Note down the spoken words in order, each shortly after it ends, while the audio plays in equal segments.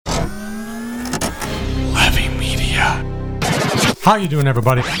How you doing,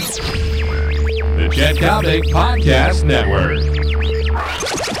 everybody? The Chet Coppock Podcast Network.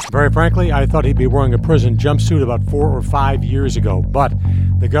 Very frankly, I thought he'd be wearing a prison jumpsuit about 4 or 5 years ago, but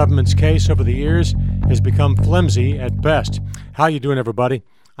the government's case over the years has become flimsy at best. How you doing, everybody?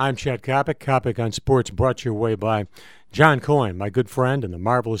 I'm Chet Coppock, Coppock on Sports, brought your way by John Coyne, my good friend, and the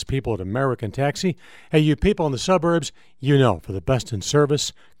marvelous people at American Taxi. Hey, you people in the suburbs, you know, for the best in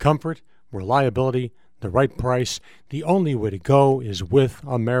service, comfort, reliability, the right price, the only way to go is with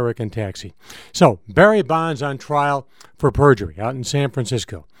American Taxi. So, Barry Bonds on trial for perjury out in San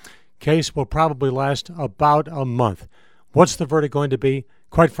Francisco. Case will probably last about a month. What's the verdict going to be?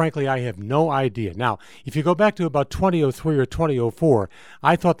 Quite frankly, I have no idea. Now, if you go back to about 2003 or 2004,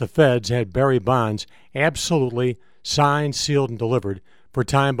 I thought the feds had Barry Bonds absolutely signed, sealed, and delivered for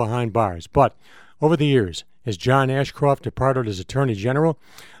time behind bars. But over the years, as John Ashcroft departed as Attorney General,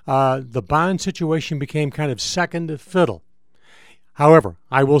 the bond situation became kind of second fiddle. However,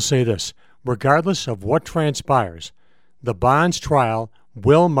 I will say this. Regardless of what transpires, the Bonds trial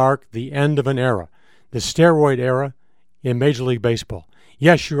will mark the end of an era, the steroid era in Major League Baseball.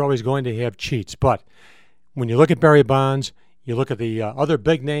 Yes, you're always going to have cheats, but when you look at Barry Bonds, you look at the other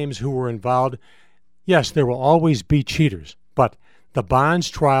big names who were involved, yes, there will always be cheaters, but the Bonds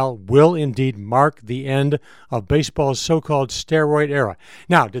trial will indeed mark the end of baseball's so-called steroid era.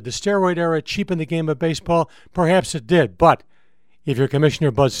 Now, did the steroid era cheapen the game of baseball? Perhaps it did, but if you're Commissioner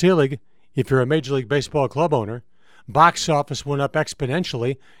Bud Selig, if you're a Major League Baseball club owner, box office went up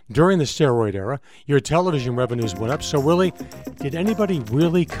exponentially during the steroid era. Your television revenues went up. So really, did anybody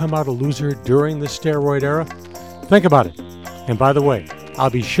really come out a loser during the steroid era? Think about it. And by the way, I'll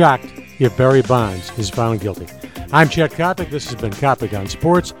be shocked if Barry Bonds is found guilty. I'm Chet Coppock. This has been Coppock on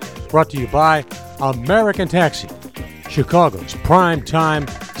Sports, brought to you by American Taxi, Chicago's prime-time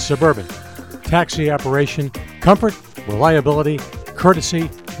suburban taxi operation. Comfort, reliability, courtesy,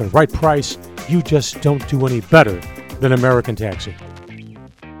 the right price. You just don't do any better than American Taxi.